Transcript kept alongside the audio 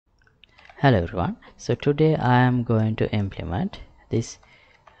Hello everyone. So today I am going to implement this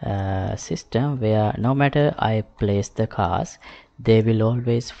system where no matter I place the cars, they will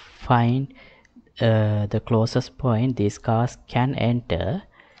always find the closest point these cars can enter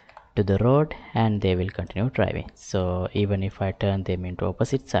to the road, and they will continue driving. So even if I turn them into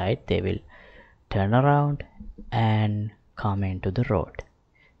opposite side, they will turn around and come into the road.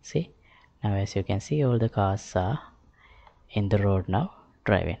 See, now as you can see, all the cars are in the road now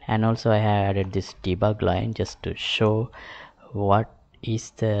driving. And also I have added this debug line just to show what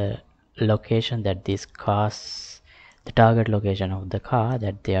is the location that these cars, the target location of the car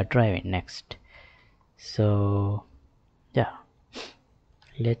that they are driving next. So yeah,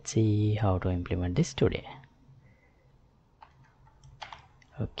 let's see how to implement this today.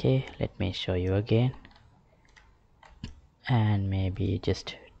 Okay, let me show you again, and maybe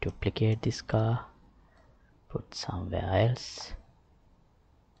just duplicate this car, put somewhere else.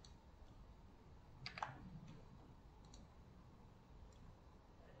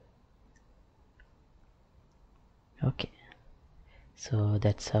 Okay, so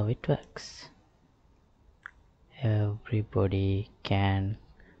that's how it works. Everybody can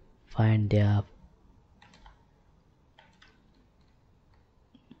find their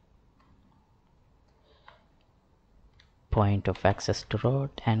point of access to road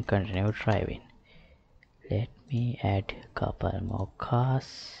and continue driving. Let me add a couple more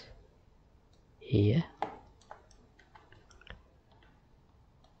cars here.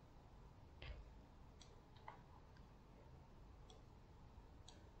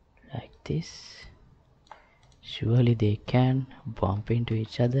 Like this. Surely they can bump into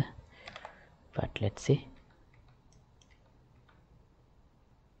each other, but let's see.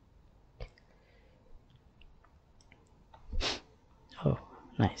 Oh,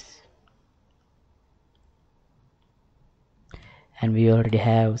 nice. And we already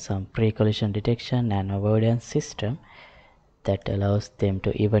have some pre-collision detection and avoidance system that allows them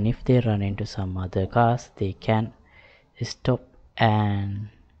to, even if they run into some other cars, they can stop and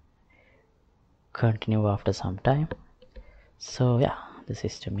continue after some time. So yeah, the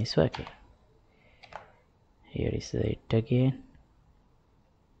system is working. Here is it again.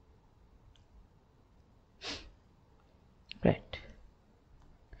 Great.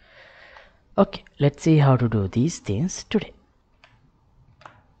 Okay, let's see how to do these things today.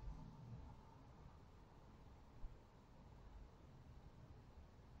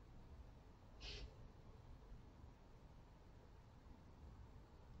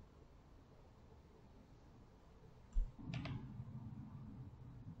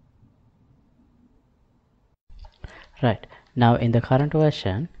 Right, now in the current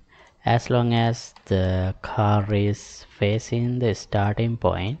version, as long as the car is facing the starting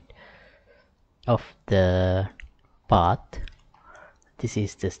point of the path, this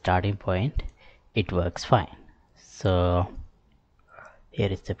is the starting point, it works fine. So here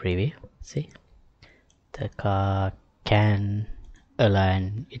is the preview. See, the car can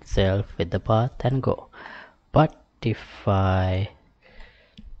align itself with the path and go. But if I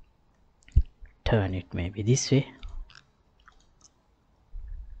turn it maybe this way,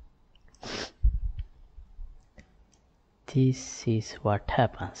 this is what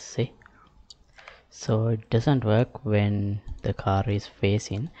happens. See, so it doesn't work when the car is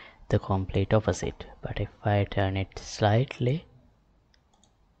facing the complete opposite. But if I turn it slightly,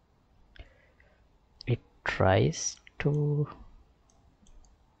 it tries to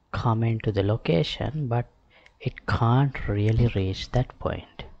come into the location, but it can't really reach that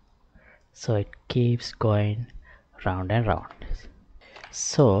point, so it keeps going round and round.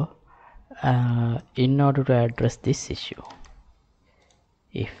 So in order to address this issue,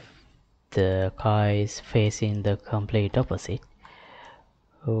 if the car is facing the complete opposite,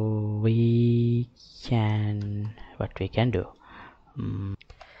 what we can do,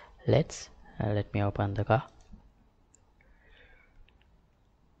 let me open the car.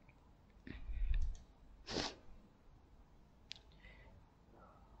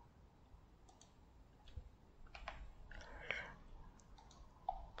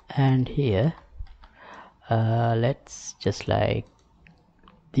 And here let's just like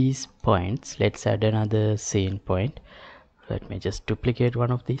these points, let's add another scene point. Let me just duplicate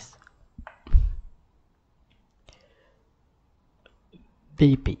one of these.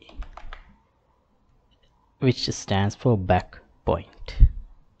 BP, which stands for back point,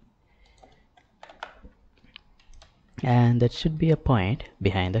 and that should be a point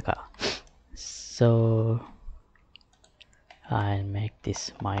behind the car. So I'll make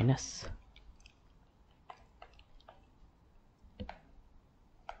this minus,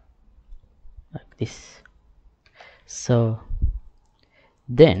 like this. So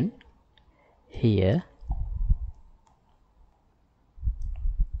then here,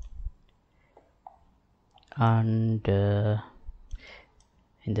 and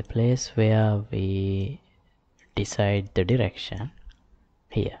in the place where we decide the direction,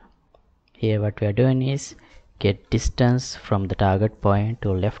 here what we are doing is get distance from the target point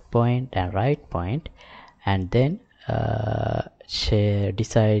to left point and right point, and then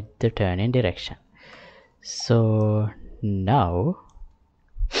decide the turning direction. So now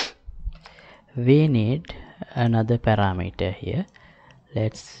we need another parameter here.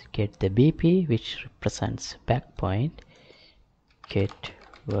 Let's get the BP, which represents back point. Get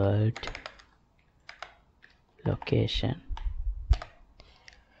world location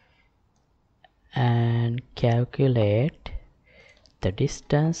and calculate the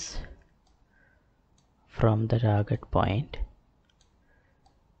distance from the target point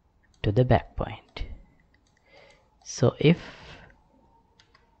to the back point. So if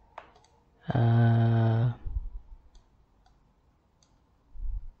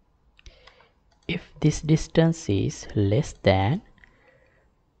this distance is less than,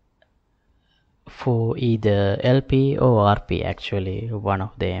 for either LP or RP, actually one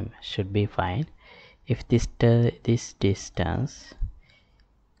of them should be fine. If this distance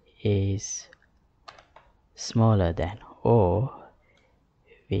is smaller than, or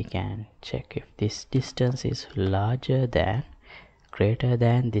we can check if this distance is larger than, greater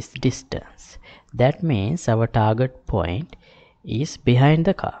than this distance, that means our target point is behind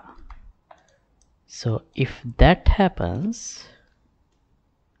the car. So if that happens,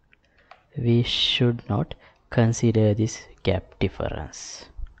 we should not consider this gap difference.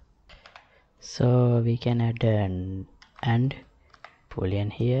 So we can add an AND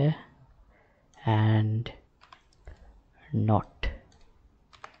boolean here and not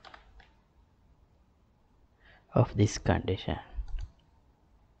of this condition.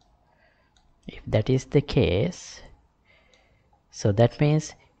 If that is the case, so that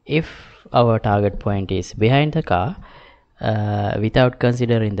means if our target point is behind the car, without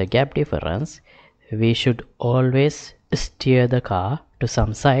considering the gap difference, we should always steer the car to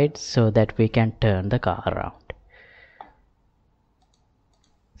some side so that we can turn the car around.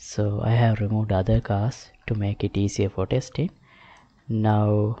 So I have removed other cars to make it easier for testing.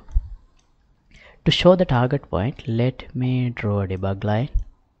 Now to show the target point, let me draw a debug line.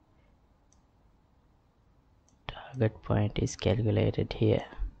 Target point is calculated here.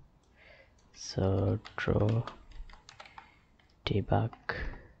 So draw debug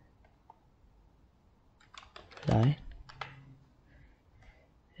line.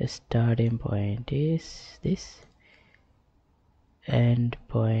 The starting point is this, end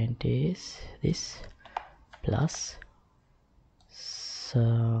point is this, plus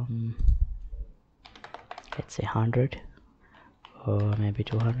some, let's say 100 or maybe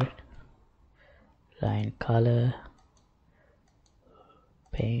 200. Line color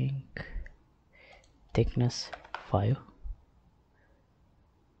pink, thickness 5,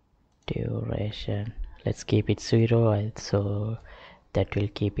 duration, let's keep it 0, so that will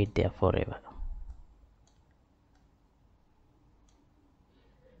keep it there forever.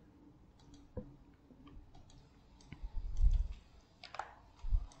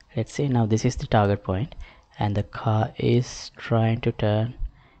 Let's see, now this is the target point and the car is trying to turn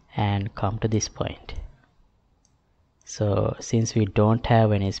and come to this point. So since we don't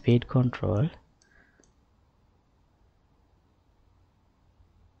have any speed control,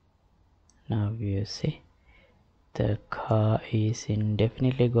 now you see the car is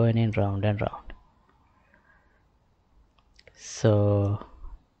indefinitely going in round and round. So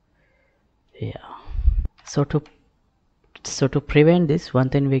yeah, so to prevent this, one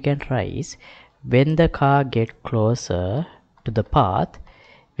thing we can try is, when the car get closer to the path,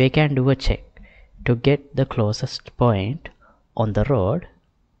 we can do a check to get the closest point on the road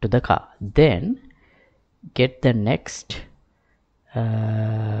to the car, then get the next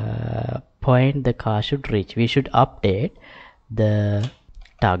point the car should reach. We should update the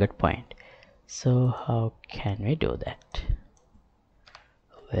target point. So how can we do that?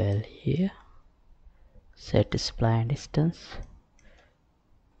 Well, here set spline distance.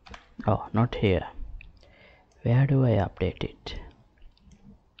 Oh, not here. Where do I update it?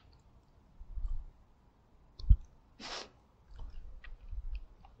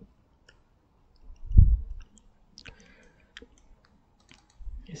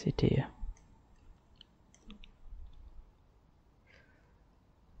 Is it here?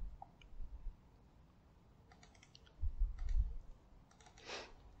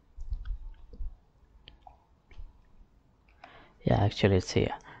 Yeah, actually it's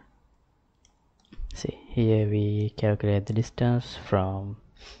here. See, here we calculate the distance from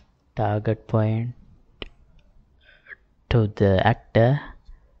target point to the actor,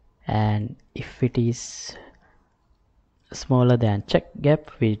 and if it is smaller than check gap,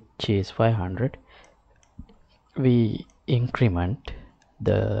 which is 500, we increment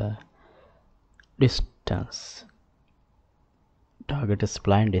the distance, target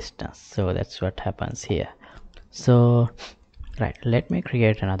spline distance. So that's what happens here. So right, let me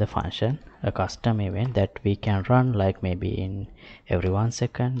create another function, a custom event that we can run like maybe in every 1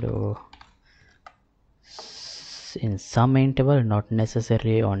 second or in some interval, not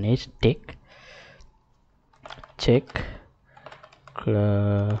necessarily on each tick. Check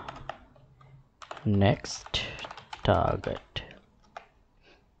next target.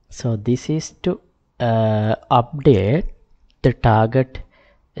 So this is to update the target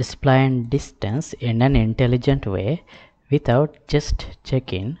spline distance in an intelligent way without just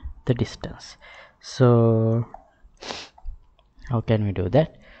checking the distance. So how can we do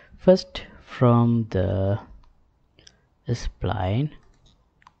that? First, from the spline,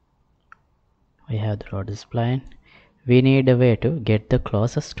 we have the road spline. We need a way to get the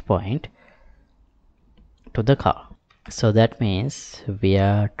closest point to the car. So that means we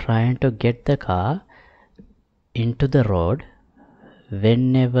are trying to get the car into the road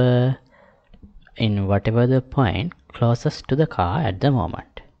whenever, in whatever the point closest to the car at the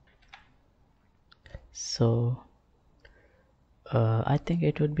moment. So I think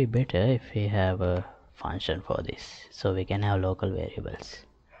it would be better if we have a function for this, so we can have local variables.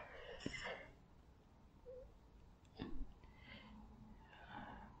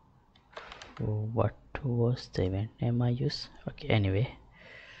 What was the event name I use? Okay, anyway,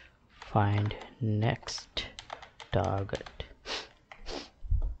 find next target,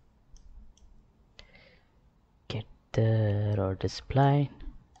 get the road spline,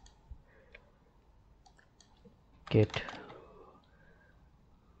 get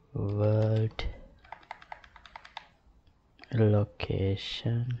world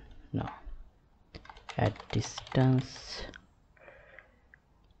location, no, at distance,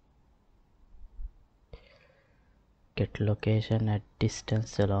 get location at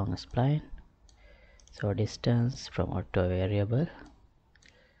distance along spline. So distance from auto variable,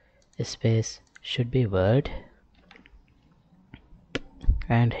 space should be world,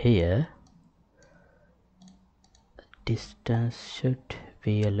 and here distance should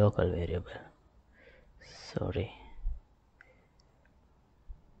be a local variable. Sorry,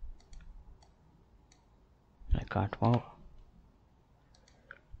 I can't move.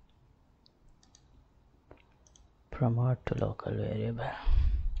 Promote to local variable.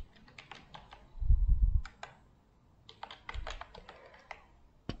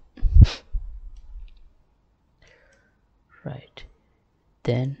 Right,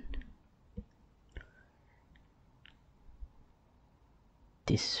 then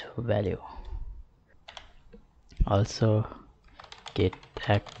this value, also get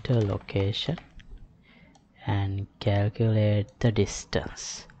actor location and calculate the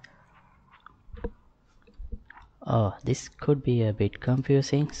distance. Oh, this could be a bit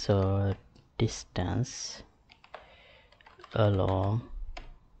confusing, so distance along,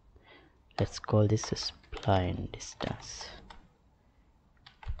 let's call this a spline distance.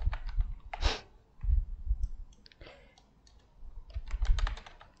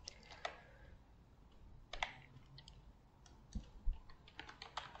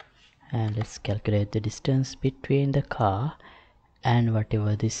 And let's calculate the distance between the car and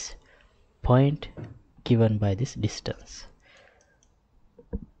whatever this point given by this distance.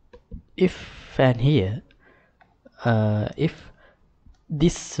 If and here, if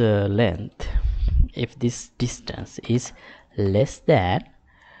this length, if this distance is less than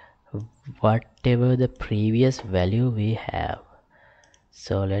whatever the previous value we have,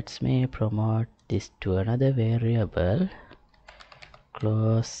 so let's me promote this to another variable,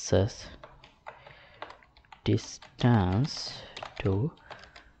 closest distance to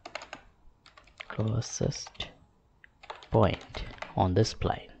closest point on the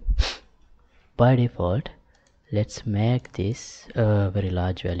spline. By default, let's make this a very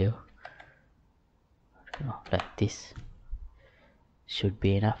large value, like this should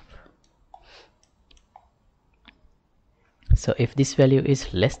be enough. So if this value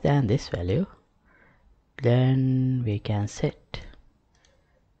is less than this value, then we can set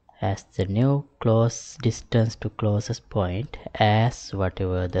as the new close distance to closest point as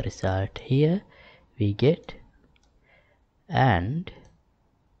whatever the result here we get, and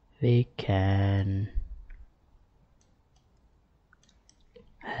we can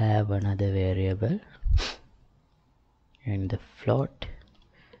have another variable in the float,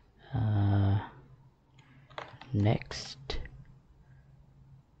 next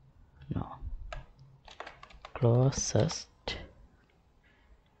closest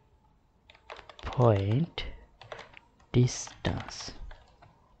point distance,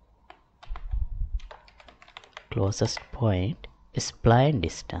 closest point spline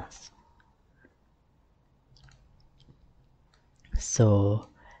distance. So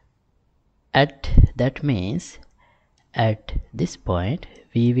that means at this point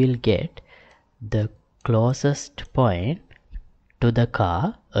we will get the closest point to the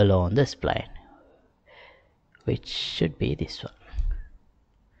car along the spline, which should be this one.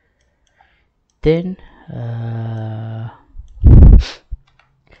 Then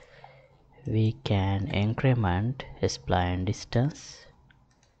we can increment spline distance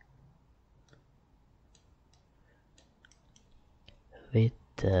with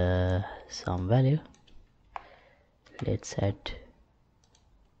some value. Let's add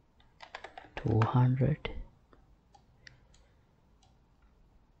 200.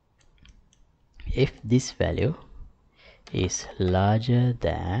 If this value is larger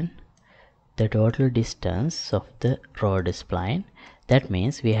than the total distance of the road spline, that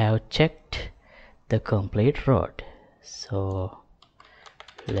means we have checked the complete road. So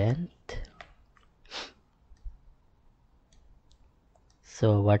length,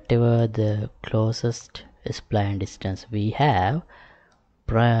 so whatever the closest spline distance we have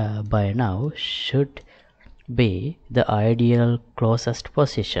by now should be the ideal closest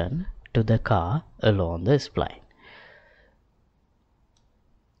position to the car along the spline.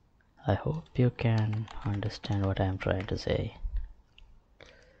 I hope you can understand what I am trying to say.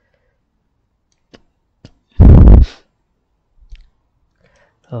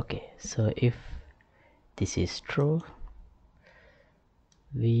 Okay, so if this is true,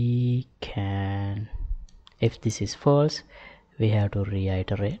 we can, if this is false, we have to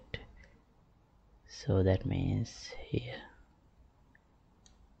reiterate. So that means here,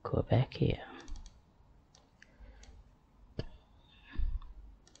 go back here.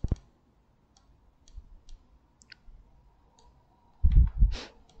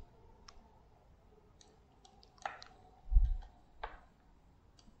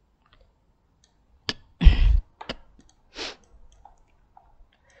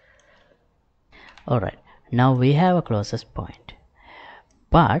 Alright, now we have a closest point,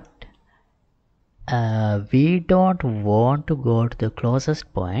 but we don't want to go to the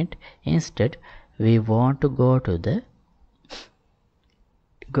closest point. Instead, we want to go to the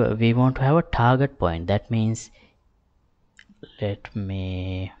we want to have a target point. That means, let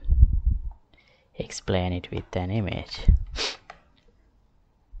me explain it with an image.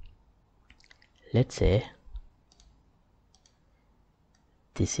 Let's say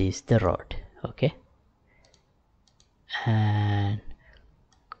this is the road, okay, and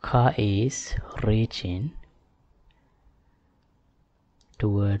car is reaching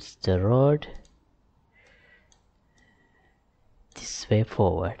towards the road this way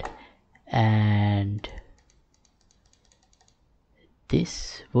forward, and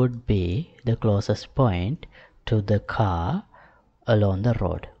this would be the closest point to the car along the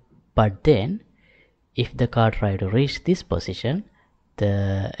road. But then if the car try to reach this position,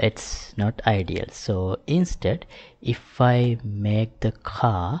 it's not ideal. So instead, if I make the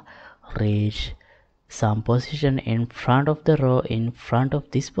car reach some position in front of the row, in front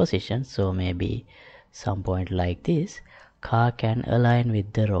of this position, so maybe some point like this, car can align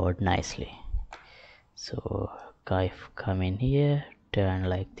with the road nicely. So come in here, turn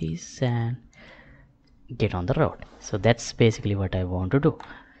like this and get on the road. So that's basically what I want to do.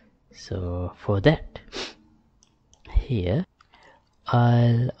 So for that, here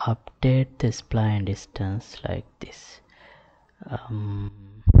I'll update the spline distance like this.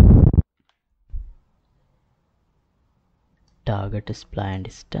 Target spline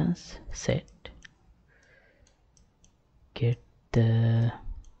distance set, get the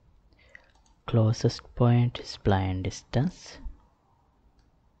closest point spline distance,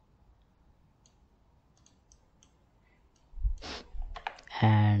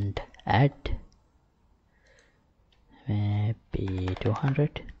 and add maybe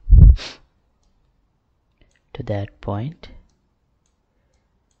 200 to that point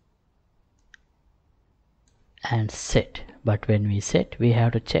and set. But when we set, we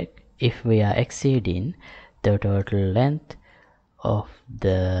have to check if we are exceeding the total length of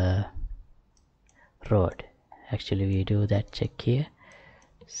the road. Actually, we do that check here,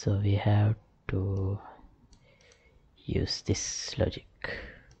 so we have to use this logic.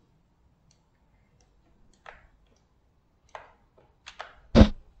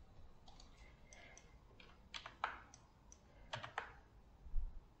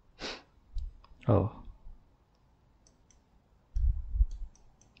 Oh,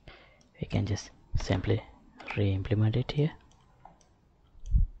 we can just simply re-implement it here.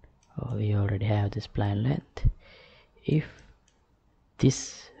 We already have this spline length. If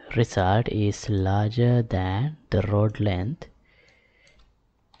this result is larger than the road length,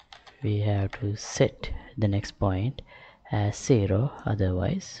 we have to set the next point as 0,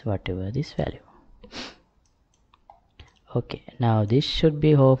 otherwise whatever this value. Okay, now this should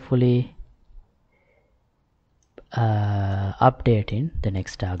be hopefully updating the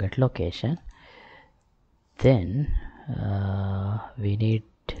next target location. Then we need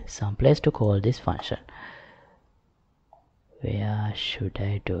some place to call this function. Where should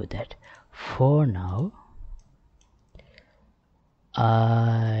I do that? For now,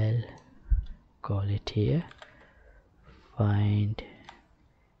 I'll call it here, find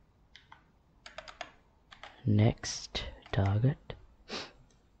next target,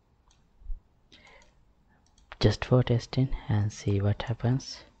 just for testing and see what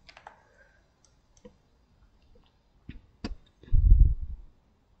happens.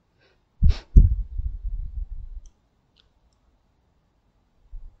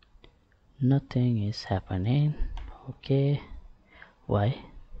 Nothing is happening. Okay, why?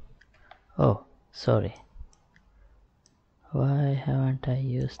 Oh, sorry, why haven't I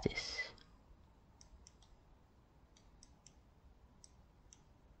used this?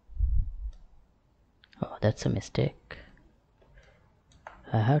 Oh, that's a mistake.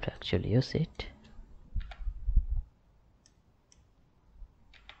 I have to actually use it.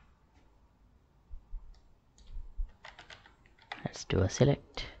 Let's do a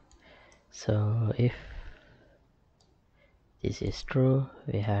select. So if this is true,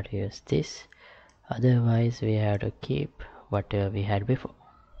 we have to use this, otherwise we have to keep whatever we had before.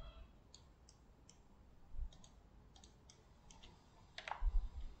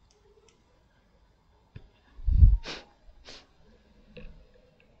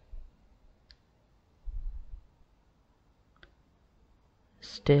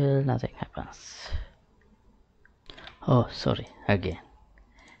 Still nothing happens. Oh, sorry, again.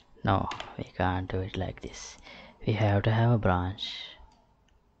 No, we can't do it like this. We have to have a branch.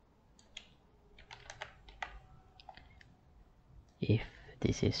 If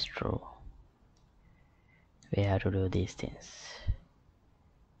this is true, we have to do these things.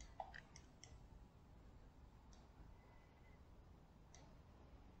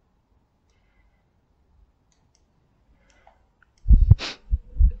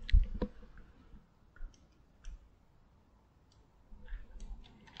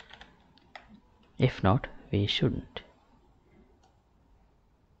 If not, we shouldn't.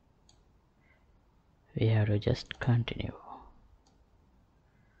 We have to just continue.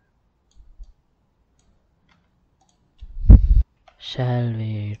 Shall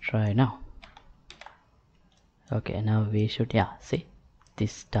we try now? Okay, now we should, yeah, see,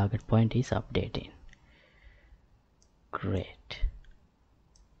 this target point is updating. Great.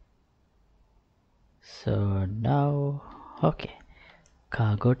 So now, okay,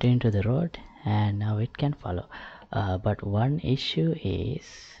 car got into the road and now it can follow. But one issue is,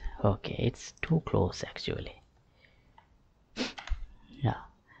 okay, it's too close actually. Yeah,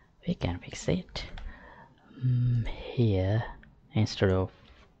 we can fix it. Here, instead of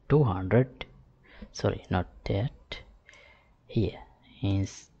 200, sorry, not that, here,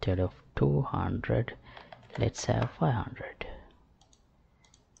 instead of 200, let's have 500.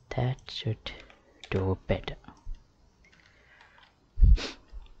 That should do better.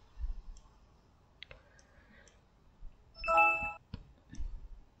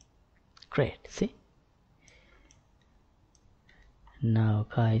 Great, see? Now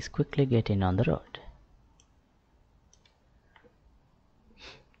car is quickly getting on the road.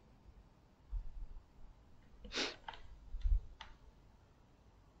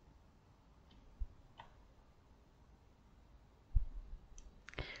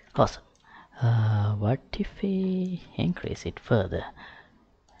 Awesome. What if we increase it further?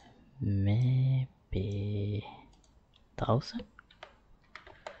 Maybe 1000?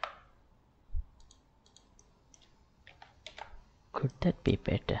 Could that be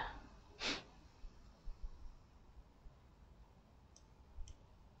better?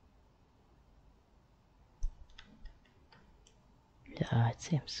 Yeah, it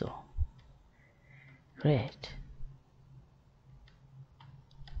seems so. Great.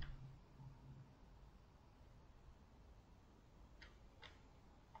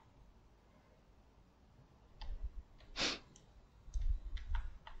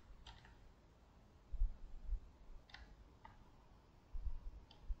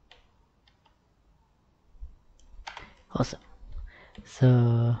 Awesome.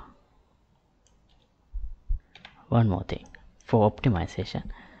 So one more thing for optimization,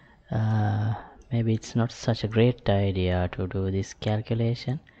 maybe it's not such a great idea to do this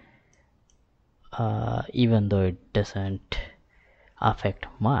calculation, even though it doesn't affect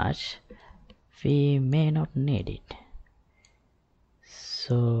much. We may not need it,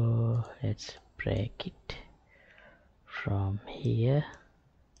 so let's break it from here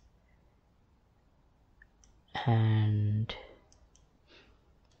and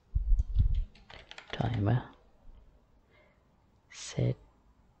timer, set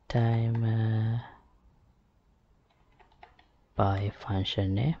timer by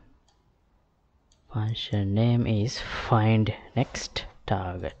function name. Function name is find next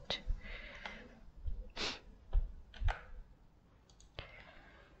target,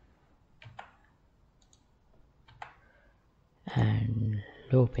 and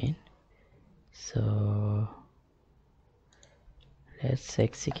looping. So let's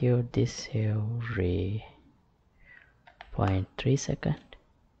execute this every 0.3 seconds.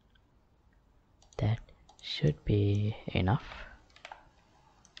 That should be enough.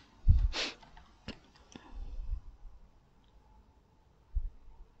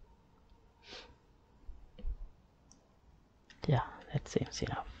 Yeah, that seems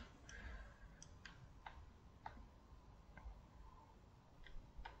enough.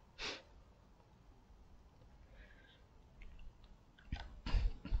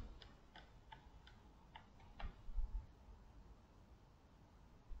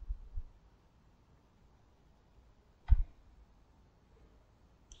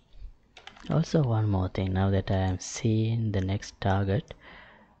 Also, one more thing, now that I am seeing the next target,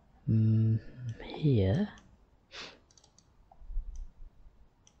 here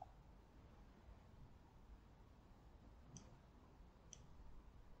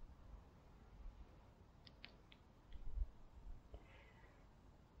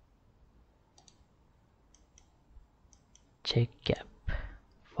check gap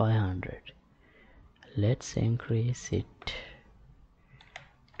 500. Let's increase it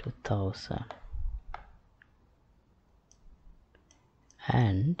to 1000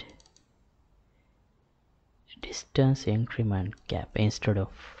 and distance increment gap, instead of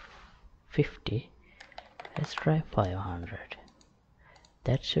 50, let's try 500.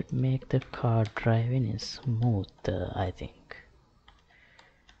 That should make the car driving smoother, I think.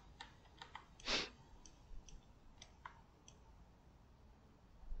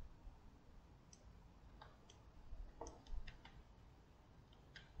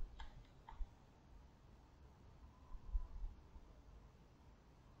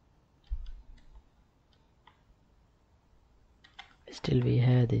 Still we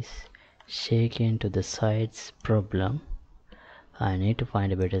have this shaking to the sides problem. I need to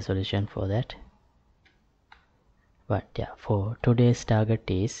find a better solution for that. But yeah, for today's target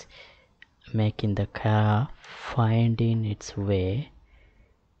is making the car finding its way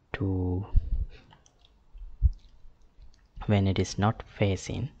to when it is not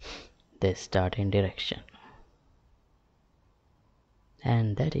facing the starting direction,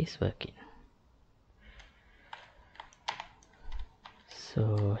 and that is working.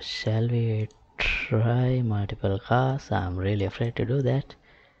 So shall we try multiple cars? I'm really afraid to do that.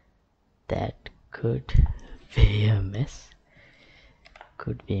 That could be a mess,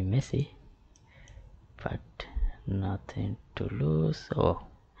 could be messy, but nothing to lose. Oh,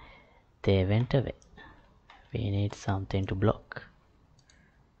 they went away. We need something to block.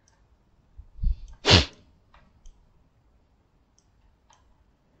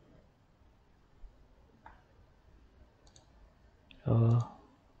 Or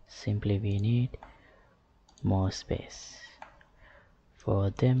simply we need more space for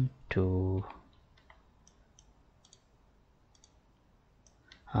them to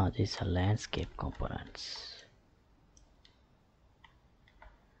these are landscape components.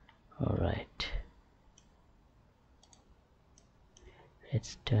 Alright,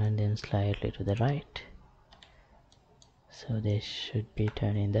 let's turn them slightly to the right, so they should be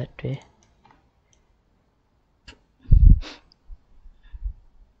turning that way.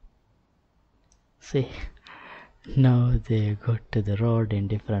 See, now they got to the road in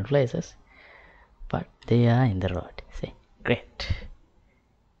different places, but they are in the road. See, great.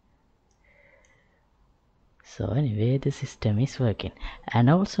 So anyway, the system is working. And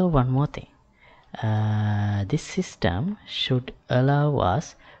also one more thing, this system should allow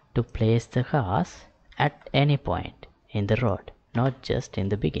us to place the cars at any point in the road, not just in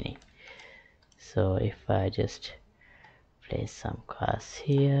the beginning. So if I just place some cars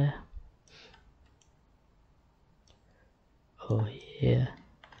here, or here,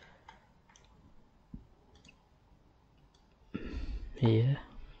 here,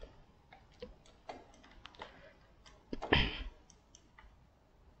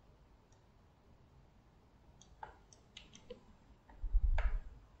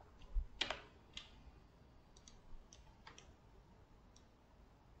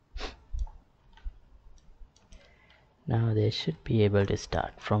 Now they should be able to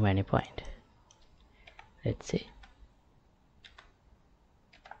start from any point. Let's see.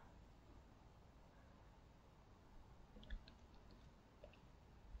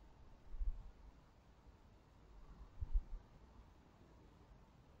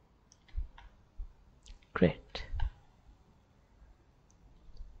 Great.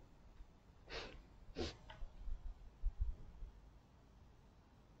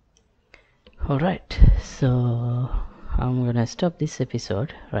 Alright, so I'm gonna stop this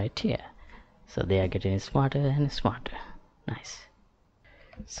episode right here. So they are getting smarter and smarter. Nice.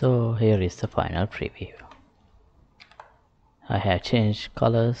 So here is the final preview. I have changed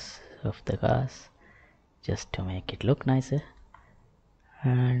colors of the cars just to make it look nicer,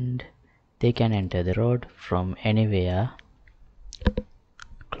 and they can enter the road from anywhere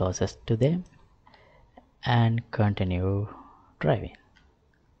closest to them and continue driving.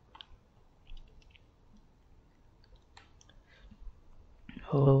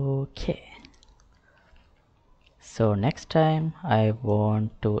 Okay, so next time I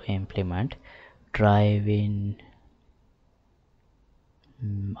want to implement driving.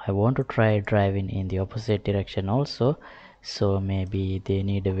 I want to try driving in the opposite direction also, so maybe they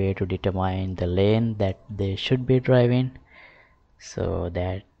need a way to determine the lane that they should be driving, so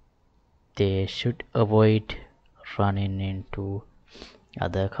that they should avoid running into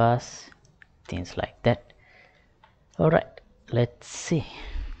other cars, things like that. Alright, let's see.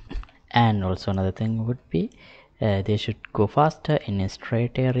 And also another thing would be they should go faster in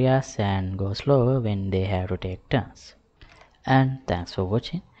straight areas and go slower when they have to take turns. And thanks for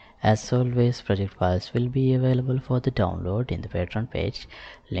watching. As always, project files will be available for the download in the Patreon page.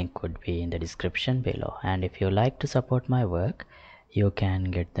 Link would be in the description below. And if you like to support my work, you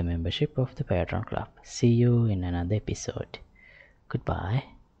can get the membership of the Patreon club. See you in another episode. Goodbye.